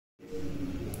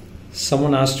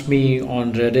Someone asked me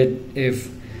on Reddit if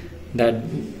that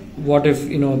what if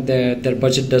their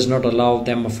budget does not allow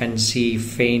them a fancy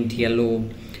faint yellow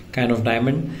kind of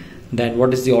diamond, then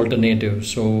what is the alternative?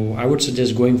 So I would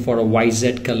suggest going for a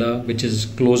YZ color, which is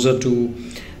closer to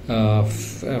a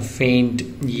faint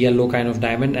yellow kind of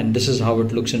diamond, and this is how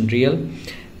it looks in real.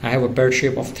 I have a pear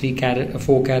shape of 4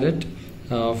 carat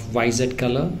of YZ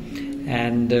color,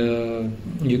 and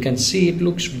you can see it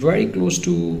looks very close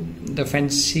to the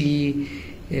fancy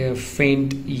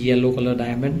faint yellow color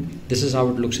diamond. This is how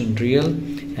it looks in real,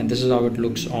 and this is how it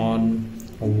looks on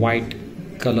a white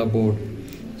color board.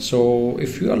 So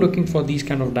if you are looking for these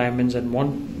kind of diamonds and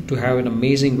want to have an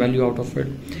amazing value out of it,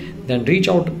 then reach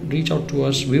out to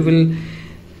us. We will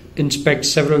inspect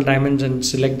several diamonds and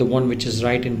select the one which is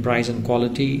right in price and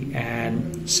quality,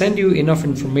 and send you enough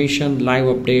information, live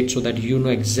updates, so that you know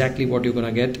exactly what you're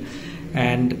gonna get.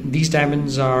 And these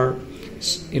diamonds are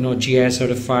GI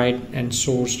certified and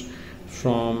sourced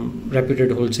from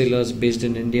reputed wholesalers based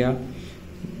in India.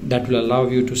 That will allow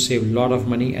you to save a lot of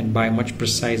money and buy much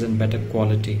precise and better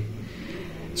quality.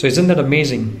 So isn't that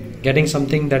amazing? Getting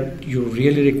something that you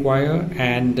really require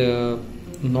and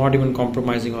not even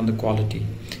compromising on the quality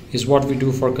is what we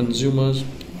do for consumers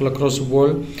all across the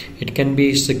world. It can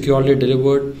be securely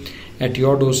delivered at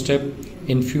your doorstep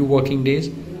in few working days.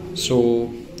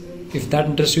 So if that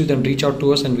interests you, then reach out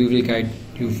to us and we will guide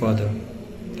you further.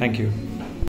 Thank you.